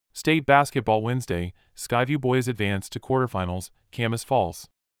State Basketball Wednesday, Skyview boys advance to quarterfinals, Camas falls.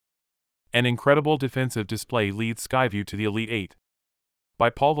 An incredible defensive display leads Skyview to the Elite Eight.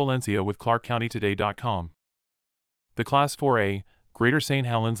 By Paul Valencia with ClarkCountyToday.com. The Class 4A, Greater St.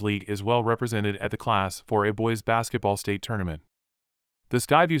 Helens League is well represented at the Class 4A boys basketball state tournament. The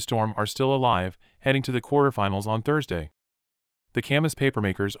Skyview Storm are still alive, heading to the quarterfinals on Thursday. The Camas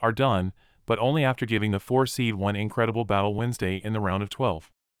Papermakers are done, but only after giving the 4 seed one incredible battle Wednesday in the round of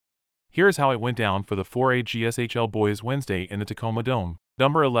 12. Here's how it went down for the 4A GSHL boys Wednesday in the Tacoma Dome.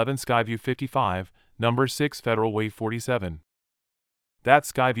 Number 11 Skyview 55, number 6 Federal Way 47.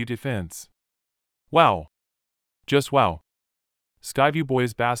 That's Skyview defense. Wow. Just wow. Skyview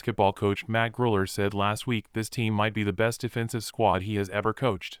boys basketball coach Matt Gruller said last week this team might be the best defensive squad he has ever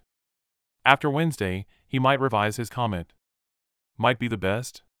coached. After Wednesday, he might revise his comment. Might be the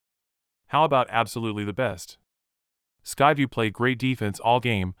best? How about absolutely the best? Skyview played great defense all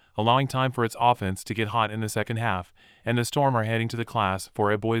game, allowing time for its offense to get hot in the second half, and the Storm are heading to the Class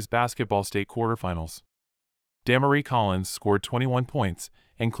 4A boys basketball state quarterfinals. Damarie Collins scored 21 points,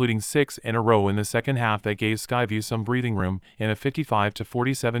 including 6 in a row in the second half that gave Skyview some breathing room in a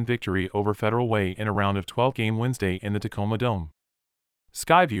 55-47 victory over Federal Way in a round of 12 game Wednesday in the Tacoma Dome.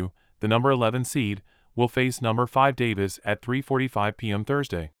 Skyview, the number 11 seed, will face number 5 Davis at 3:45 p.m.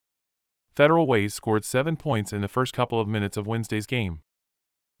 Thursday. Federal Way scored 7 points in the first couple of minutes of Wednesday's game,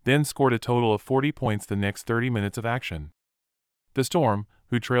 then scored a total of 40 points the next 30 minutes of action. The Storm,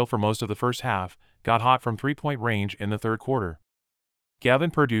 who trailed for most of the first half, got hot from three-point range in the third quarter.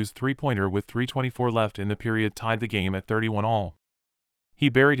 Gavin Purdue's three-pointer with 3:24 left in the period tied the game at 31 all. He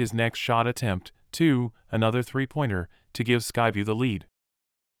buried his next shot attempt, another three-pointer, to give Skyview the lead.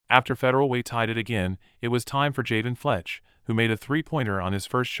 After Federal Way tied it again, it was time for Jaden Fletch, who made a three-pointer on his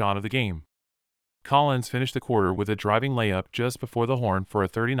first shot of the game. Collins finished the quarter with a driving layup just before the horn for a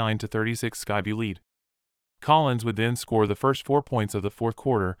 39-36 Skyview lead. Collins would then score the first 4 points of the fourth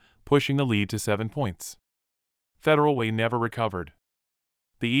quarter, pushing the lead to 7 points. Federal Way never recovered.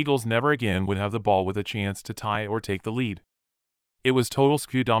 The Eagles never again would have the ball with a chance to tie or take the lead. It was total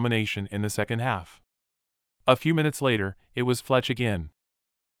SKU domination in the second half. A few minutes later, it was Fletch again.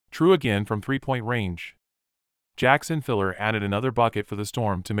 True again from three-point range. Jackson Filler added another bucket for the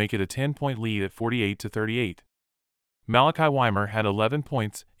Storm to make it a 10-point lead at 48-38. Malachi Weimer had 11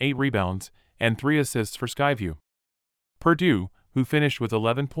 points, 8 rebounds, and 3 assists for Skyview. Purdue, who finished with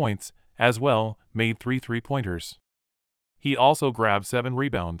 11 points, as well, made 3 three-pointers. He also grabbed 7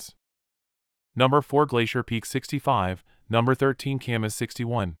 rebounds. Number 4 Glacier Peak 65, number 13 Camas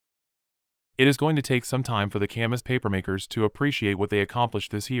 61. It is going to take some time for the Camas Papermakers to appreciate what they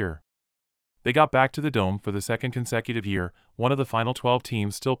accomplished this year. They got back to the Dome for the second consecutive year, one of the final 12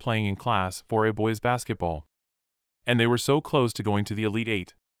 teams still playing in Class 4A boys basketball. And they were so close to going to the Elite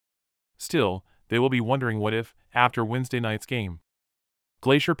Eight. Still, they will be wondering what if, after Wednesday night's game,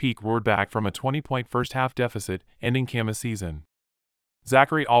 Glacier Peak roared back from a 20-point first-half deficit, ending Camas' season.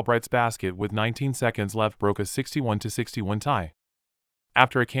 Zachary Albright's basket with 19 seconds left broke a 61-61 tie.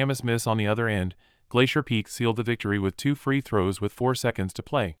 After a Camas miss on the other end, Glacier Peak sealed the victory with 2 free throws with 4 seconds to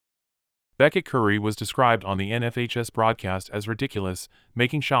play. Beckett Curry was described on the NFHS broadcast as ridiculous,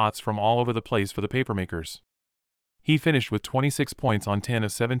 making shots from all over the place for the Papermakers. He finished with 26 points on 10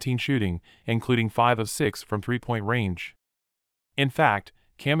 of 17 shooting, including 5 of 6 from three-point range. In fact,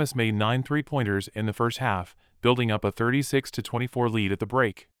 Camas made 9 three-pointers in the first half, building up a 36-24 lead at the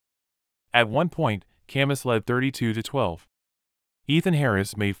break. At one point, Camas led 32-12. Ethan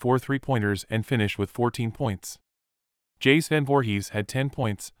Harris made 4 three-pointers and finished with 14 points. Jace Van Voorhees had 10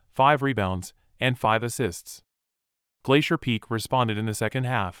 points, 5 rebounds, and 5 assists. Glacier Peak responded in the second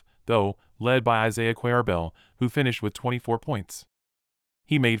half, though, led by Isaiah Cuerbel, who finished with 24 points.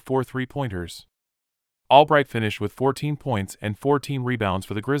 He made 4 three-pointers. Albright finished with 14 points and 14 rebounds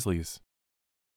for the Grizzlies.